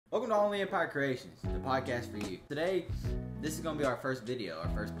Welcome to Only Empire Creations, the podcast for you. Today, this is going to be our first video, our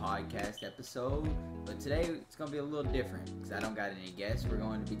first podcast episode. But today, it's going to be a little different because I don't got any guests. We're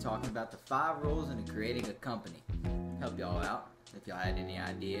going to be talking about the 5 rules in creating a company. Help y'all out. If y'all had any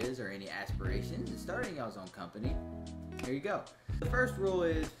ideas or any aspirations in starting y'all's own company, here you go. The first rule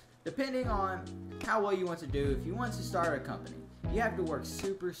is, depending on how well you want to do, if you want to start a company, you have to work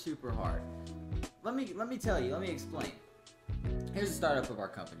super hard. Let me explain. Here's the startup of our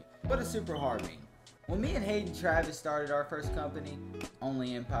company. What does super hard mean? When me and Hayden Travis started our first company,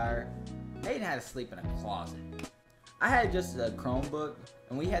 Only Empire, Hayden had to sleep in a closet. I had just a Chromebook,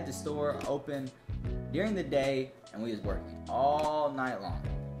 and we had the store open during the day, and we was working all night long.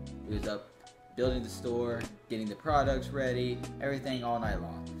 We was up building the store, getting the products ready, everything all night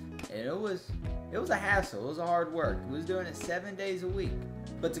long. And it was a hassle. It was a hard work. We was doing it 7 days a week.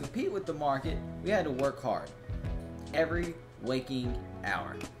 But to compete with the market, we had to work hard every waking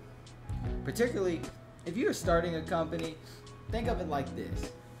hour. Particularly if you're starting a company, think of it like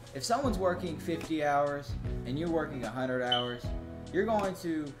this. If someone's working 50 hours and you're working 100 hours, you're going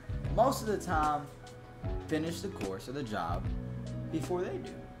to, most of the time, finish the course or the job before they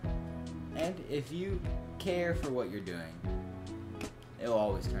do. And if you care for what you're doing, it'll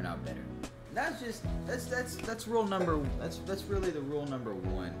always turn out better. That's rule number, that's really the rule number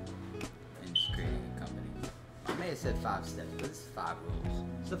 1 in creating a company. I may have said 5 steps, but it's 5 rules.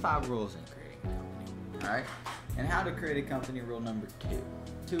 It's the 5 rules in creating a company. Alright? And how to create a company, rule number 2.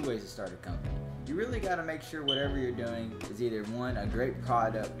 2 ways to start a company. You really got to make sure whatever you're doing is either 1, a great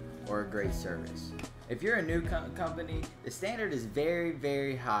product or a great service. If you're a new company, the standard is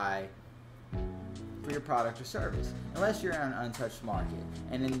very high for your product or service, unless you're in an untouched market.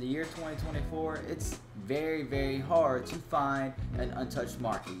 And in the year 2024, it's very hard to find an untouched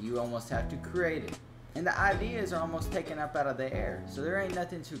market. You almost have to create it. And the ideas are almost taken up out of the air, so there ain't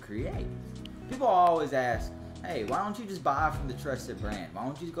nothing to create. People always ask, hey, why don't you just buy from the trusted brand? Why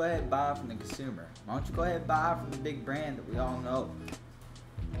don't you just go ahead and buy from the consumer? Why don't you go ahead and buy from the big brand that we all know?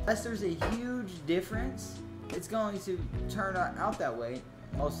 Unless there's a huge difference, it's going to turn out that way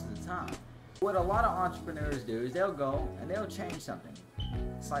most of the time. What a lot of entrepreneurs do is they'll go and they'll change something.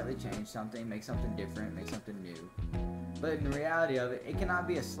 Slightly change something, make something different, make something new. But in the reality of it, it cannot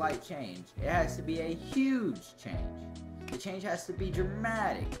be a slight change. It has to be a huge change. The change has to be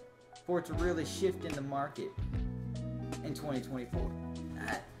dramatic for it to really shift in the market in 2024.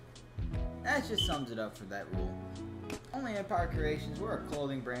 That just sums it up for that rule. Only Empire Creations, we're a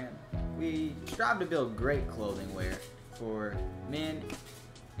clothing brand. We strive to build great clothing wear for men,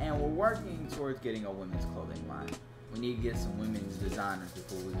 and we're working towards getting a women's clothing line. We need to get some women's designers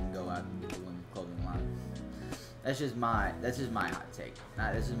before we can go out and get the women's clothing line. That's just my hot take.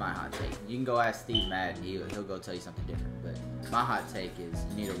 This is my hot take. You can go ask Steve Madden, he'll go tell you something different. But my hot take is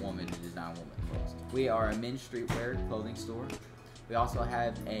you need a woman to design women's clothes. We are a men's streetwear clothing store. We also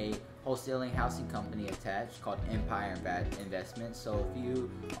have a wholesaling housing company attached called Empire Investments. So if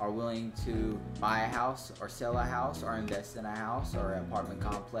you are willing to buy a house or sell a house or invest in a house or an apartment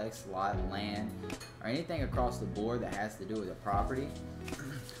complex, lot, land, or anything across the board that has to do with a property,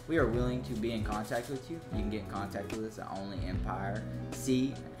 we are willing to be in contact with you. You can get in contact with us at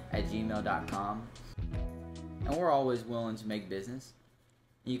onlyempirec@gmail.com. And we're always willing to make business.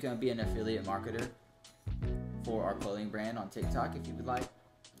 You can be an affiliate marketer for our clothing brand on TikTok if you would like.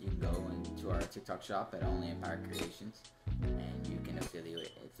 You can go into our TikTok shop at Only Empire Creations and you can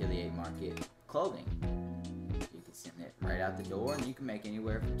affiliate market clothing. You can send it right out the door and you can make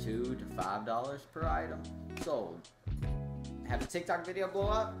anywhere from $2 to $5 per item sold. Have a TikTok video blow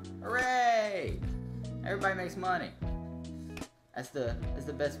up? Hooray! Everybody makes money. That's the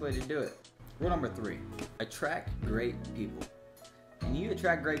best way to do it. Rule number 3, attract great people. And you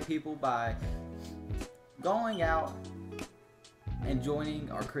attract great people by going out and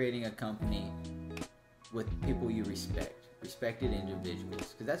joining or creating a company with people you respect, respected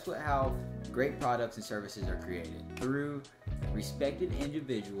individuals. Because that's how great products and services are created, through respected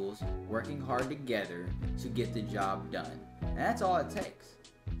individuals working hard together to get the job done. And that's all it takes.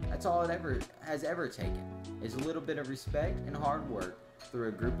 That's all it has ever taken, is a little bit of respect and hard work through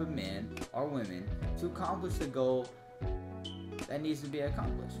a group of men or women to accomplish the goal that needs to be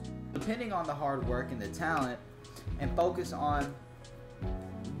accomplished. Depending on the hard work and the talent, and focus on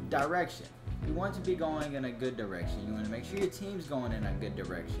direction. You want to be going in a good direction. You want to make sure your team's going in a good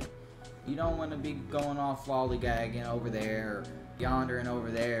direction. You don't want to be going off lollygagging over there or yonder and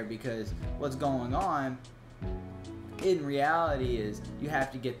over there, because what's going on in reality is you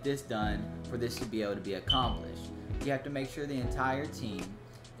have to get this done for this to be able to be accomplished. You have to make sure the entire team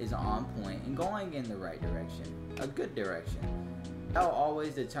is on point and going in the right direction, a good direction. That will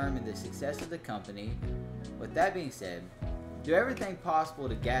always determine the success of the company. With that being said, do everything possible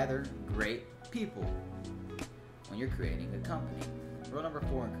to gather great people when you're creating a company. Rule number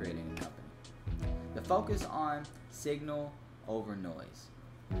 4 in creating a company. The focus on signal over noise.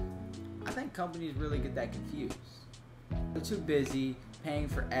 I think companies really get that confused. They're too busy paying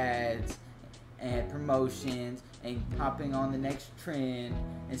for ads and promotions and hopping on the next trend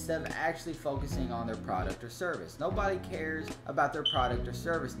instead of actually focusing on their product or service. Nobody cares about their product or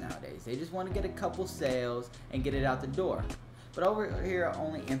service nowadays. They just want to get a couple sales and get it out the door. But over here at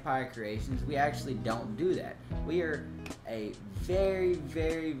Only Empire Creations, we actually don't do that. We are a very,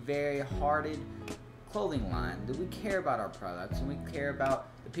 very, very hearted clothing line that we care about our products and we care about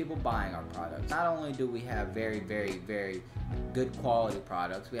the people buying our products. Not only do we have very, very, very good quality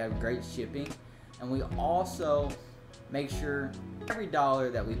products, we have great shipping, and we also make sure every dollar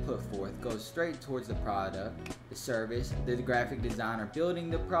that we put forth goes straight towards the product, the service, the graphic designer building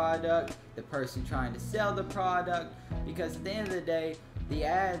the product, the person trying to sell the product, because at the end of the day, the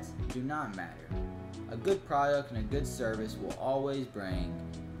ads do not matter. A good product and a good service will always bring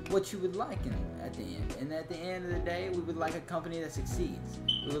what you would like at the end. And at the end of the day, we would like a company that succeeds.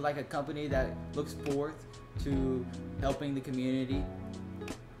 We would like a company that looks forth to helping the community.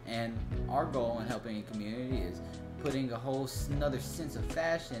 And our goal in helping a community is putting a whole another sense of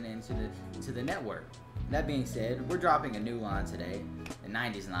fashion into the network. That being said, we're dropping a new line today, the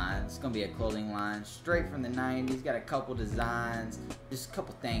 90s line. It's gonna be a clothing line straight from the 90s. Got a couple designs, just a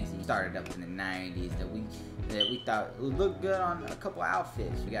couple things that started up in the 90s that we thought would look good on a couple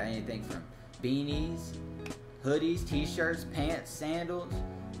outfits. We got anything from beanies, hoodies, t-shirts, pants, sandals,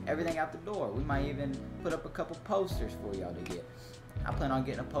 everything out the door. We might even put up a couple posters for y'all to get. I plan on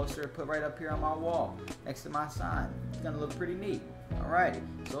getting a poster to put right up here on my wall next to my sign. It's gonna look pretty neat. Alrighty,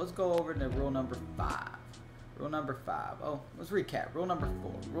 so let's go over to rule number 5. Rule number 5. Oh, let's recap. Rule number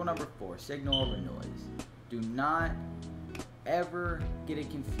 4. Rule number 4, signal over noise. Do not ever get it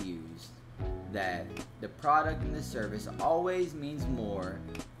confused that the product and the service always means more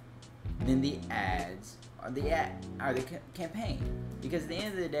than the ads or the campaign. Because at the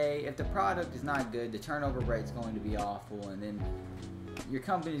end of the day, if the product is not good, the turnover rate is going to be awful, and then your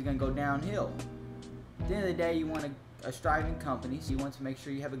company is going to go downhill. At the end of the day, you want a striving company, so you want to make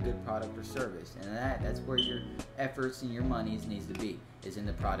sure you have a good product or service, and that's where your efforts and your money needs to be, is in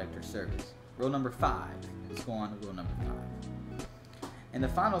the product or service. Rule number 5. Let's go on to rule number 5. And the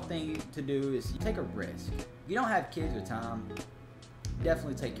final thing to do is you take a risk. If you don't have kids or time,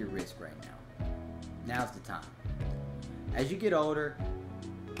 definitely take your risk right now. Now's the time. As you get older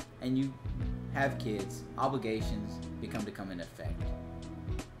and you have kids, obligations come into effect.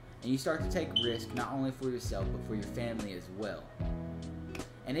 And you start to take risk not only for yourself but for your family as well.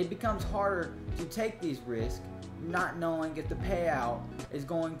 And it becomes harder to take these risks not knowing if the payout is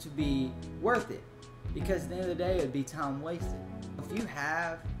going to be worth it. Because at the end of the day, it would be time wasted. If you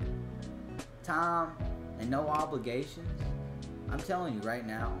have time and no obligations, I'm telling you right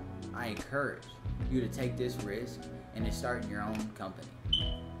now, I encourage you to take this risk and to start your own company.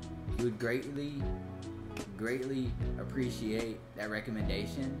 You would greatly appreciate that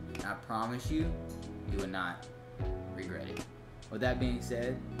recommendation. I promise you, you would not regret it. With that being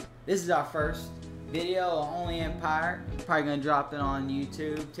said, this is our first video on Only Empire. Probably gonna drop it on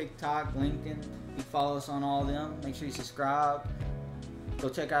YouTube, TikTok, LinkedIn. You follow us on all of them. Make sure you subscribe. Go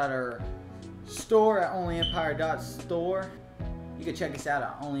check out our store at onlyempire.store. You can check us out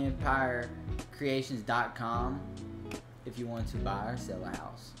at onlyempire.creations.com if you want to buy or sell a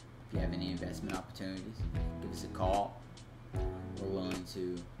house. If you have any investment opportunities, give us a call. We're willing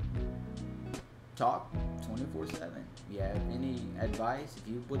to talk 24/7. If you have any advice, if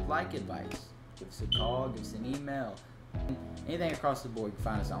you would like advice, give us a call, give us an email. Anything across the board, you can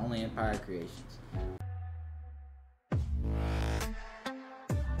find us on Only Empire Creations.